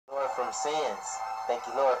from sins. Thank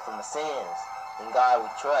you, Lord, for my sins. In God we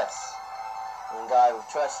trust. In God we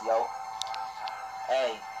trust, yo.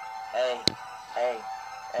 Hey, hey, hey,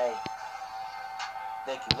 hey.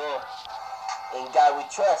 Thank you, Lord. In God we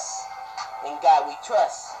trust. In God we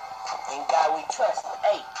trust. In God we trust.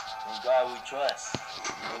 Hey. In God we trust.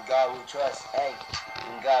 In God we trust. Hey.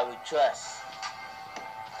 In God we trust.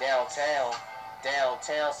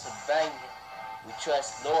 Downtown Sylvania. We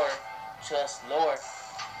trust Lord. Trust Lord.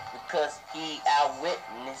 Because He our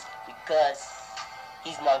witness. Because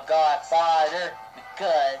He's my Godfather.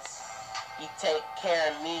 Because He take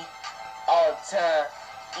care of me all the time.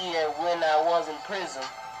 Even when I was in prison.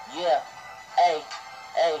 Yeah. Hey.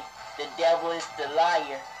 Hey. The devil is the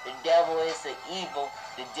liar. The devil is the evil.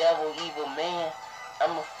 The devil evil man.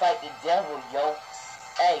 I'ma fight the devil, yo.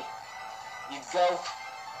 Hey. You go.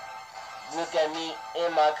 Look at me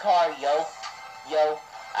in my car, yo. Yo.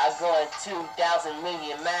 I going 2,000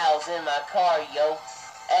 million miles in my car, yo.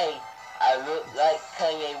 Hey. I look like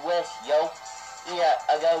Kanye West, yo. Yeah,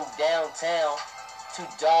 I go downtown to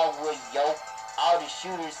Dogwood, yo. All the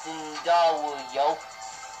shooters in Dogwood, yo.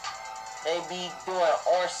 They be doing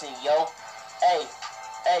arson, yo. Hey,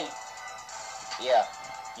 hey. Yeah,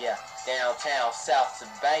 yeah. Downtown South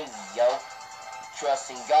Sylvania, yo.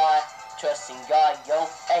 Trusting God, yo.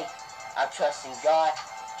 Hey, I'm trusting God,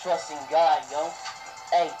 yo.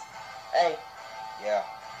 Hey, hey. Yeah,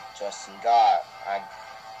 trusting God. I'm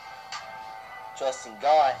trusting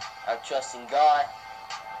God. I'm trusting God.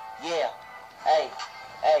 Yeah. Hey,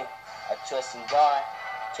 hey. I'm trusting God.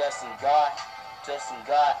 Trusting God. Trusting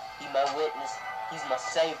God. He's my witness. He's my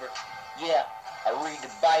savior. Yeah. I read the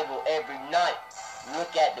Bible every night.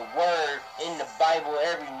 Look at the word in the Bible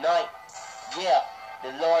every night. Yeah.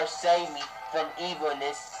 The Lord saved me from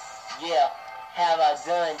evilness. Yeah. Have I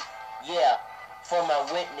done? Yeah. For my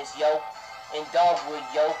witness, yo. In Dogwood,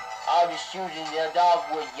 yo. All the shootings in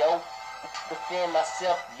Dogwood, yo. Defend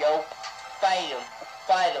myself, yo. Fight him.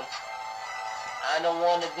 Fight him. I don't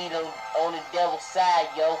want to be on the devil's side,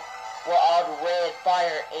 yo. Where all the red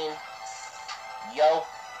fire in. Yo.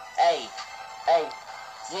 Hey. Hey.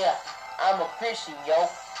 Yeah. I'm a Christian, yo.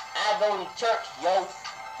 I go to church, yo.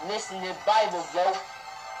 Listen to the Bible, yo.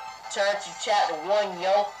 Turn to chapter 1,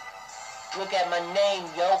 yo. Look at my name,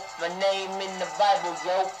 yo. My name in the Bible,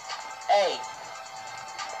 yo. Hey.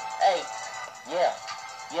 Hey. Yeah.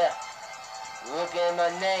 Yeah. Look at my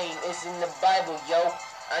name. It's in the Bible, yo.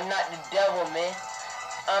 I'm not the devil, man.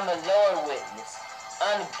 I'm a Lord witness.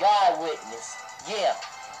 I'm a God witness. Yeah.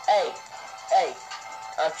 Hey. Hey.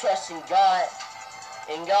 I'm trusting God.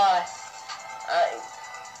 In God.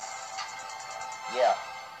 Yeah.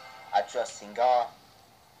 I trust in God.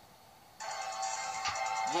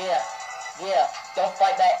 Yeah. Yeah. Don't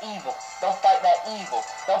fight that evil. Don't fight that evil.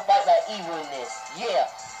 Don't fight that evilness. Yeah.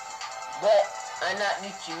 But I'm not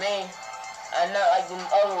Gucci Mane. I'm not like them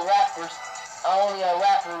other rappers. I'm only a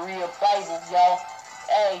rapper read a Bible, yo.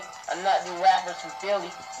 Hey, I'm not the rappers from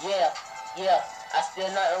Philly. Yeah, yeah. I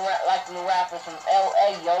still not like the rappers from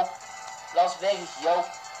LA, yo. Las Vegas, yo.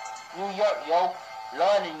 New York, yo.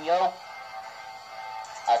 London, yo.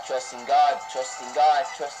 I trust in God, trust in God,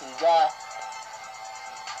 trust in God.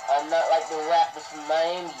 I'm not like the rappers from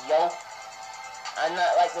Miami, yo. I'm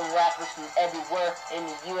not like the rappers from everywhere in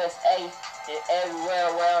the USA and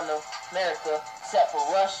everywhere around America except for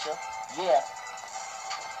Russia. Yeah.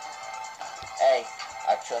 Hey,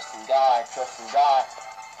 I trust in God, trust in God.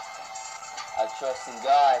 I trust in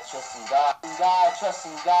God, trust in God. Trust in God, trust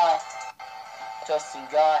in God. Trust in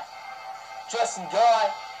God. Trust in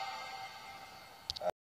God.